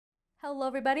Hello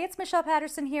everybody, it's Michelle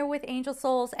Patterson here with Angel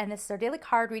Souls, and this is our daily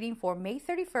card reading for May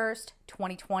 31st,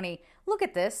 2020. Look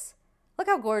at this. Look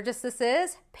how gorgeous this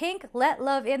is. Pink, let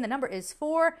love in. The number is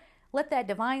 4. Let that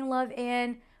divine love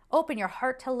in. Open your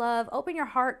heart to love. Open your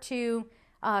heart to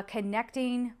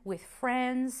connecting with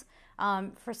friends.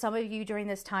 For some of you during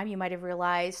this time, you might have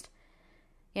realized,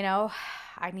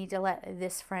 I need to let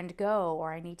this friend go,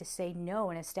 or I need to say no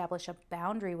and establish a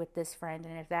boundary with this friend.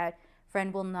 And if that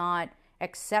friend will not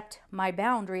accept my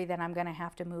boundary, then I'm going to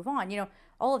have to move on.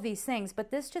 All of these things. But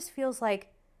this just feels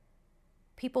like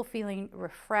people feeling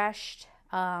refreshed,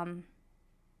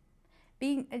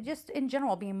 being just in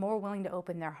general, being more willing to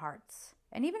open their hearts.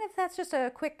 And even if that's just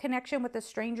a quick connection with a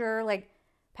stranger, like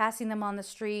passing them on the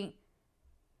street,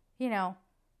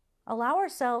 allow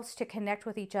ourselves to connect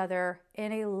with each other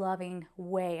in a loving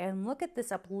way. And look at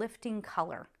this uplifting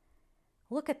color.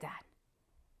 Look at that.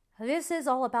 This is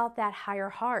all about that higher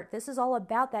heart. This is all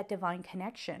about that divine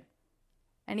connection.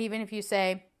 And even if you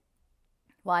say,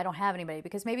 well, I don't have anybody,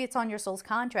 because maybe it's on your soul's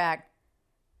contract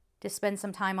to spend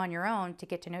some time on your own to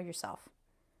get to know yourself,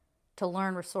 to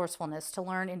learn resourcefulness, to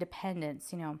learn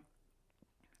independence,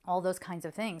 all those kinds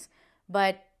of things.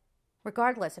 But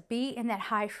regardless, be in that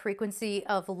high frequency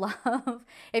of love.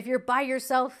 If you're by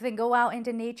yourself, then go out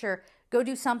into nature. Go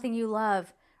do something you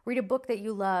love. Read a book that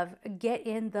you love. Get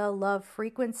in the love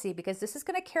frequency, because this is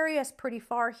going to carry us pretty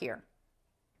far here.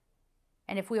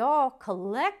 And if we all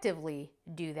collectively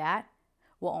do that,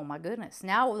 well, oh my goodness,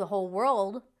 now the whole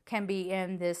world can be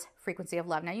in this frequency of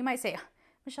love. Now you might say,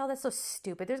 Michelle, that's so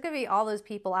stupid. There's going to be all those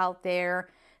people out there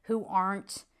who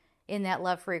aren't in that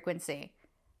love frequency.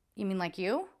 You mean like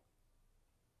you?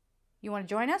 You want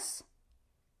to join us?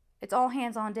 It's all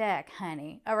hands on deck,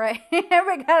 honey. All right,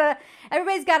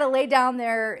 everybody's got to lay down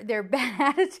their bad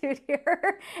attitude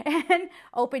here and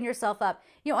open yourself up.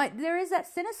 There is that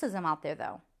cynicism out there,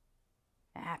 though.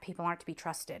 People aren't to be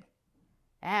trusted.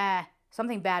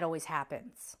 Something bad always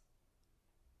happens.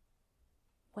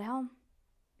 Well,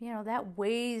 that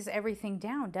weighs everything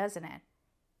down, doesn't it?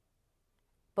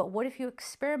 But what if you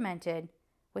experimented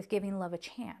with giving love a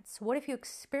chance? What if you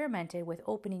experimented with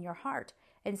opening your heart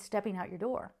and stepping out your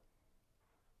door?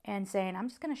 And saying, I'm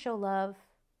just going to show love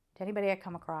to anybody I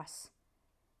come across.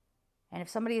 And if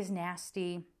somebody is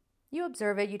nasty, you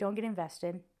observe it. You don't get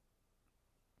invested.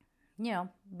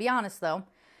 Be honest, though.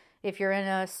 If you're in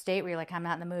a state where you're like, I'm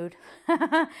not in the mood.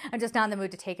 I'm just not in the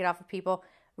mood to take it off of people.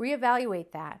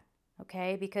 Reevaluate that,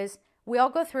 okay? Because we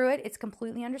all go through it. It's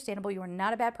completely understandable. You are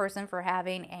not a bad person for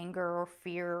having anger or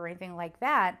fear or anything like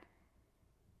that.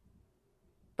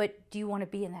 But do you want to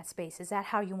be in that space? Is that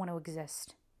how you want to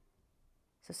exist?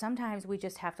 So sometimes we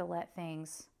just have to let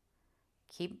things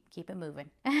keep it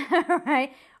moving. All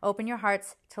right? Open your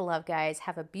hearts to love, guys.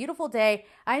 Have a beautiful day.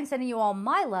 I'm sending you all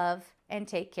my love, and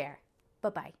take care.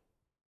 Bye-bye.